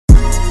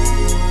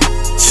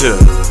Shit.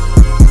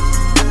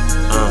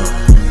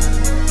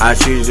 I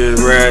treat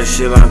this rad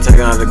shit like I'm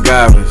taking out the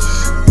garbage.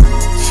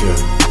 Shit.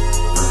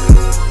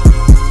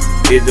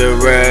 Get the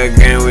rad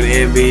game with the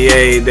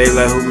NBA. They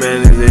like, who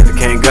man is it that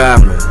can't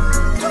guard me?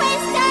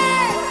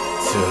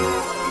 Shit.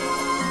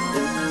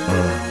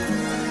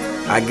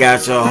 I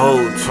got your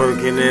hoe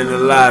twerking in the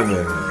lobby.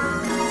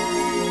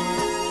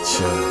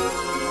 Shit.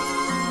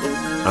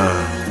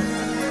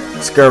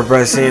 Skirt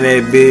press in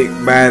that big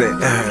body,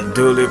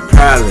 duly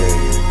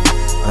probably.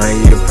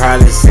 You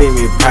probably see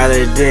me,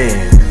 probably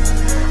then.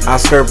 I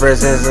skirt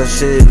press and some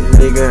shit,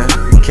 nigga.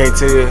 Can't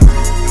tell you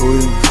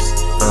who's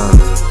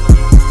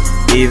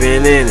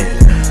even in it.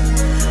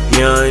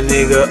 Young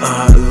nigga,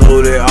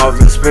 loaded off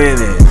and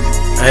spinning.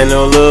 Ain't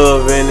no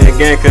love in the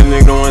game, cause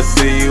nigga wanna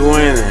see you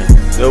winning.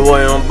 The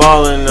way I'm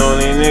ballin' on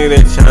these niggas,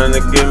 they tryna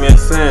give me a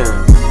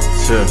sentence.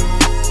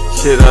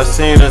 Shit, I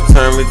seen her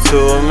turn me to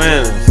a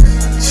menace.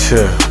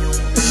 Shit,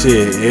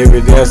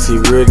 every day I see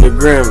real the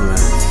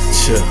gremlins.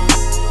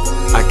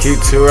 I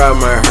keep two out,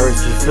 might hurt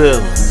your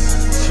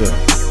feelings.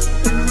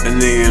 A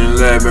nigga in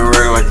the lab been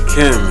working like a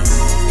chemist.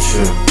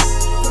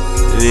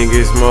 The nigga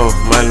get smoked,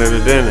 might know the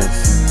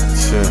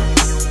dentist.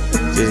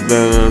 Just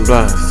been on the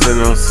block,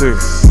 sitting on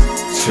 6.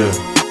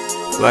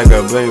 Like a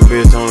blink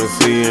bitch, only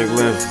see you in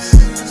glimpses.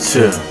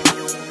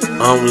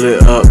 I'm lit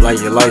up like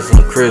your lights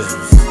on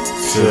Christmas.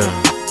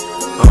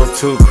 I'm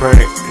too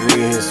crank,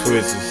 nigga hit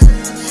switches.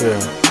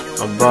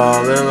 I'm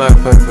ballin' like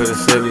play for the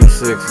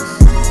 76ers.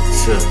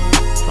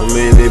 I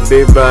mean, they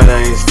big body, I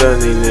ain't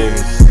stunning these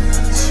niggas.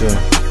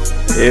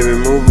 Every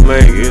move I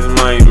make is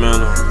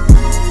monumental.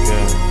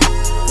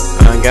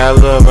 I ain't got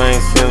love, I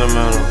ain't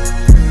sentimental.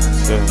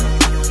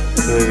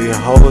 Cause these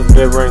hoes,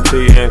 they bring to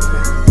you empty.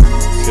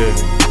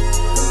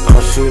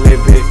 I'm shooting that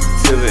bitch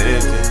till the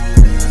empty.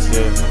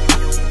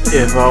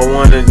 If I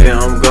want it, then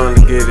I'm gonna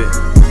get it.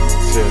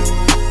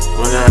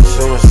 When I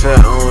shoot my shot,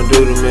 I don't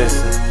do the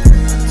missing.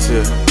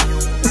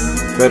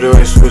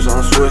 Federal switch,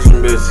 I'm switching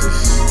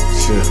bitches.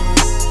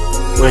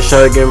 When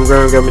shawty get me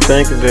grown, got me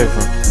thinking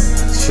different.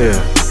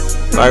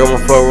 Like I'ma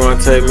fuck around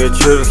and take me a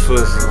trip to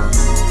Switzerland.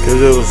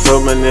 Cause it was so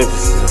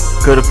magnificent.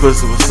 Cause the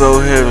pussy was so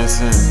heaven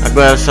sent. I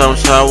glad I shot my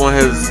shot, I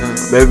wasn't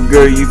hesitant. Baby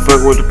girl, you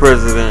fuck with the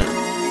president.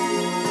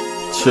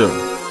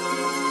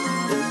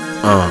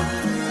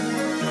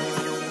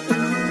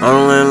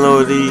 I'm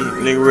landlord with these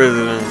nigga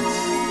residents.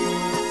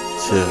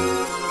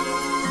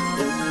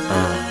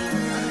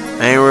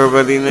 I ain't worried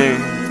about these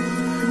niggas.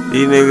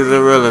 These niggas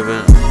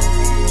irrelevant.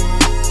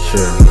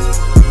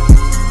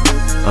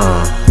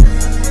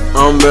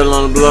 I'm better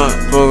on the block,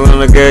 smoking on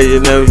the gas, you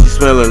know you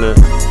smelling it.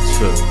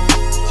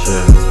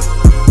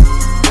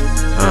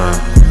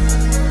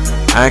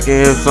 I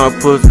can hear some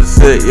pussy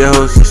sit,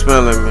 yo, she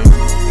smelling me.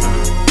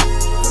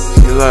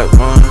 She like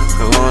mine,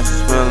 cologne, she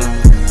smelling me.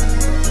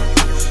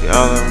 She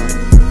all in me,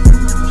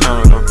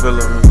 tryna come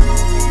feeling me.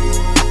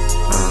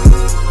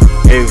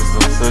 Gave her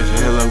some social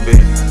healing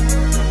beat.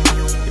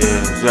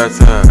 Shout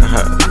out,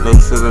 no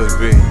ceilings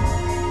be.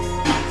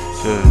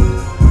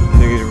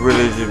 Niggas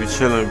really just be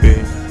chillin' be.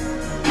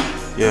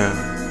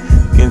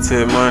 Getting to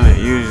the money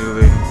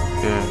usually,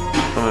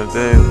 on a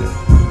daily,